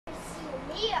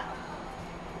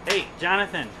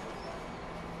Jonathan,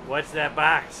 what's that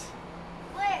box?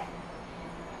 Where?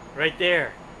 Right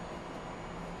there.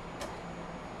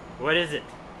 What is it?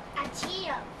 A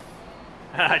Cheeto.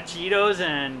 Cheetos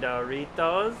and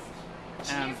Doritos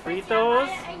and Fritos.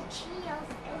 And Cheetos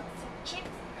and some chips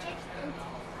and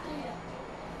Cheetos.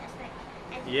 That's right.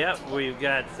 And Yep, Cheetos. we've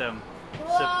got some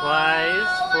Whoa, supplies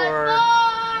for.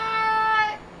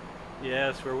 look.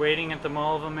 Yes, we're waiting at the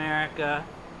Mall of America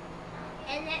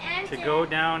And then to go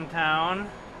downtown.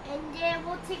 And then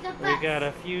we'll take a bus. We got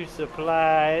a few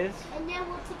supplies. And then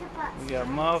we'll take a bus. We got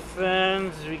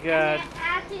muffins. We got And then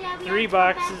after that, we 3 have to go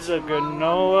back boxes to of Mall of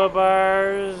granola America.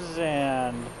 bars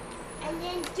and And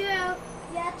then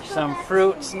we have to go some back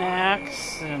fruit to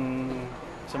snacks and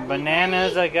some Are we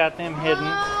bananas. ready? I got them hidden.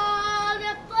 Oh,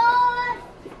 the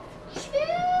bus!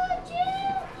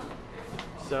 Choo-choo!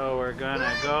 So we're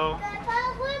gonna go Grandpa,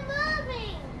 we're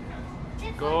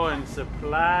moving. go and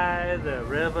supply the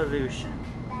revolution.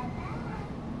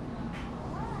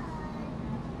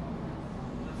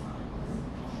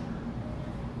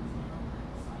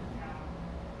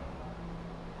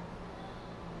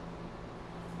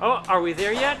 Oh, are we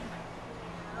there yet?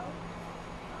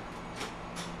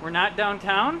 We're not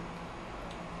downtown?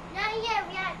 Not yet.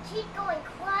 We have to keep going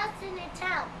crossing the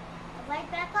town. Right,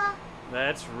 Becca?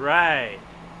 That's right.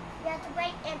 You have to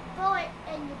wait and pull it,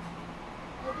 and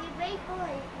you'll be wait for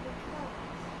it.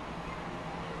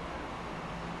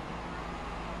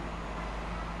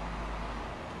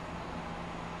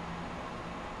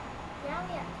 Now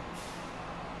we have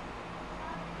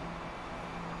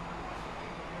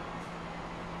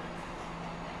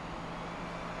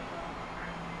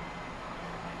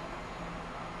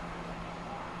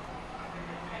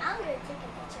I'm going to take a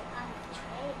picture on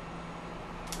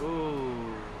the train.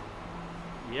 Ooh.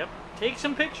 Yep. Take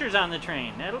some pictures on the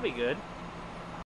train. That'll be good.